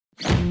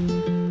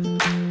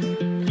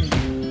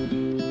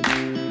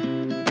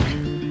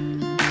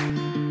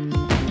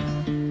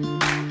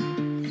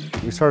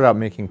started out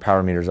making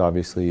power meters,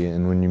 obviously,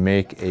 and when you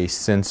make a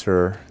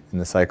sensor in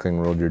the cycling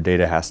world, your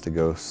data has to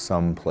go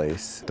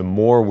someplace. The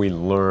more we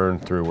learn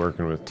through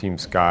working with Team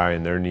Sky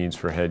and their needs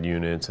for head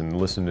units and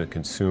listen to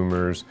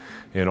consumers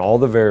and all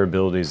the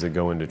variabilities that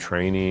go into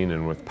training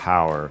and with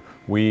power,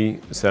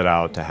 we set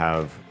out to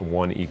have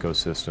one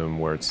ecosystem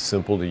where it's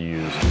simple to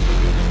use.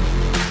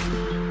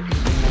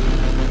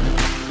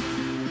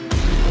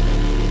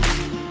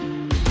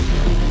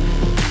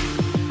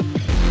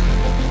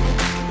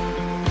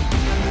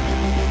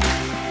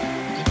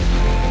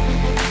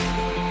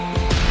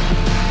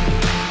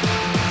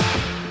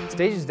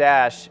 Stages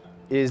Dash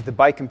is the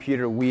bike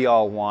computer we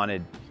all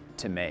wanted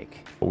to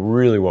make.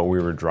 Really what we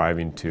were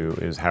driving to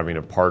is having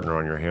a partner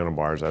on your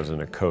handlebars, as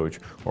in a coach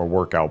or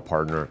workout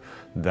partner,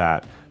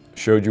 that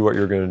showed you what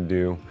you're going to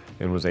do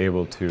and was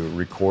able to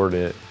record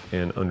it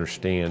and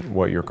understand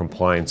what your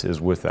compliance is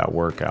with that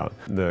workout.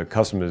 The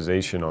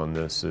customization on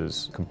this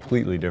is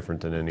completely different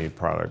than any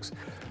products.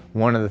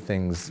 One of the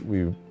things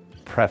we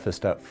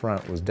prefaced up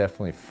front was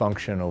definitely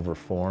function over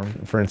form.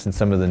 For instance,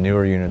 some of the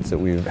newer units that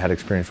we've had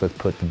experience with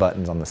put the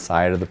buttons on the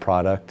side of the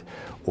product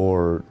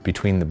or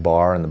between the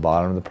bar and the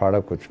bottom of the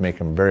product, which make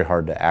them very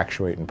hard to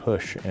actuate and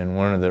push. And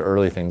one of the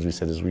early things we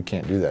said is we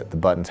can't do that. The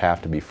buttons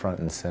have to be front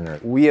and center.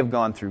 We have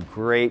gone through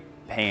great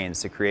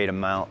pains to create a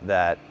mount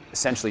that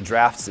essentially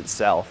drafts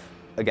itself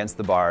against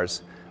the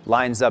bars,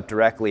 lines up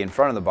directly in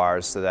front of the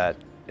bars so that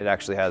it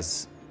actually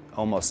has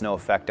almost no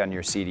effect on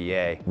your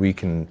CDA. We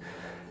can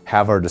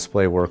have our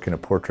display work in a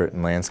portrait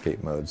and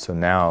landscape mode. So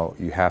now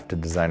you have to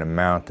design a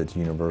mount that's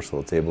universal.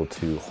 It's able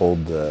to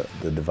hold the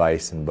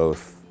device in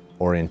both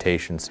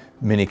orientations.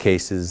 In many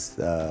cases,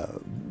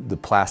 the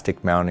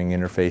plastic mounting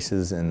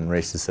interfaces in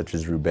races such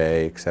as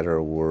Roubaix,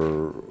 etc.,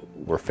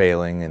 were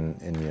failing,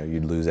 and you know,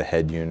 you'd lose a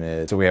head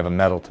unit. So we have a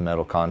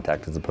metal-to-metal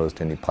contact as opposed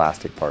to any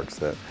plastic parts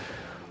that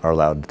are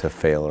allowed to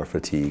fail or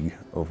fatigue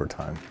over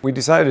time. We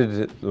decided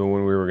that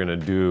when we were going to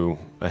do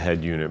a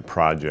head unit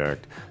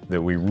project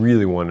that we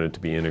really wanted it to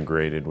be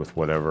integrated with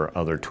whatever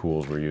other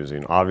tools we're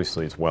using.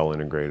 Obviously it's well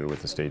integrated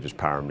with the Stages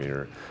power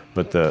meter,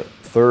 but the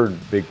third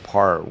big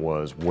part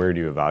was, where do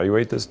you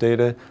evaluate this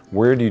data?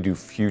 Where do you do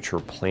future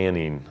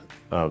planning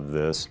of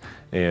this,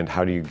 and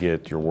how do you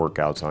get your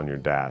workouts on your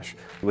dash?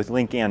 With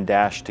Link and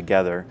Dash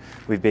together,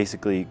 we've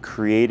basically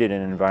created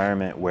an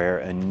environment where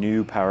a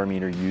new power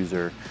meter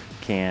user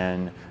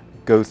can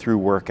go through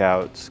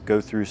workouts,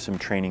 go through some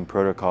training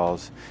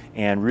protocols,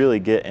 and really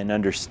get an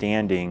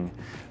understanding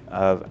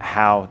of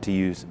how to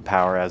use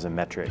power as a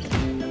metric.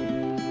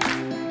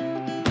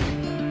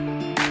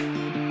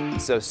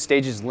 So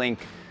Stages Link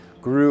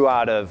grew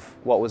out of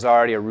what was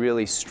already a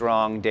really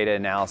strong data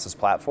analysis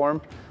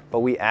platform, but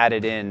we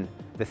added in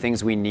the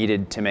things we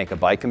needed to make a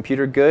bike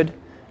computer good,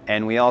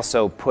 and we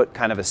also put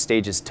kind of a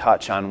Stages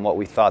touch on what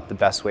we thought the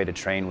best way to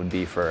train would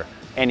be for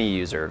any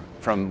user,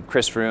 from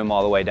Chris Froome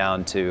all the way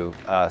down to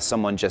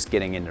someone just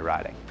getting into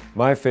riding.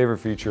 My favorite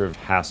feature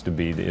has to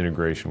be the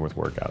integration with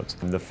workouts.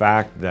 The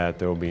fact that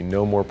there will be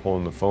no more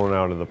pulling the phone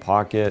out of the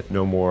pocket,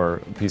 no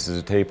more pieces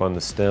of tape on the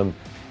stem.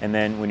 And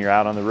then when you're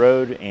out on the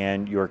road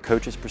and your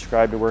coach is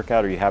prescribed a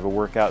workout, or you have a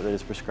workout that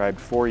is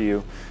prescribed for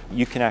you,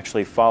 you can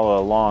actually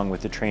follow along with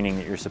the training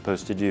that you're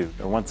supposed to do.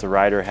 Or once the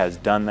rider has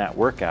done that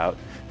workout,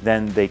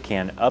 then they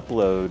can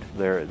upload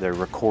their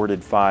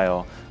recorded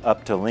file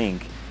up to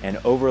Link, and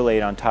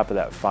overlaid on top of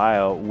that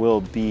file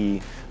will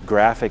be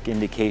graphic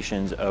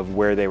indications of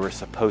where they were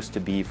supposed to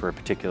be for a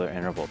particular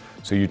interval.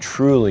 So you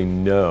truly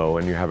know,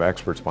 and you have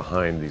experts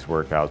behind these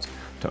workouts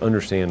to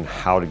understand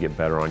how to get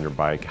better on your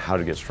bike, how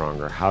to get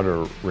stronger, how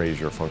to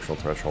raise your functional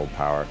threshold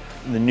power.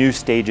 The new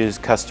Stages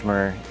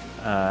customer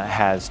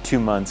has 2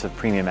 months of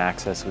premium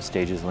access with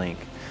Stages Link.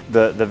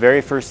 The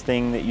very first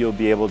thing that you'll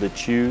be able to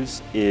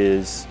choose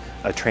is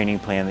a training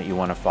plan that you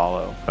want to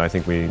follow. I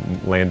think we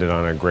landed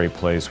on a great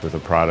place with a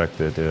product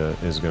that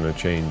is going to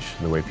change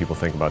the way people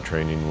think about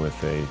training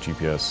with a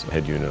GPS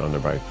head unit on their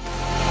bike.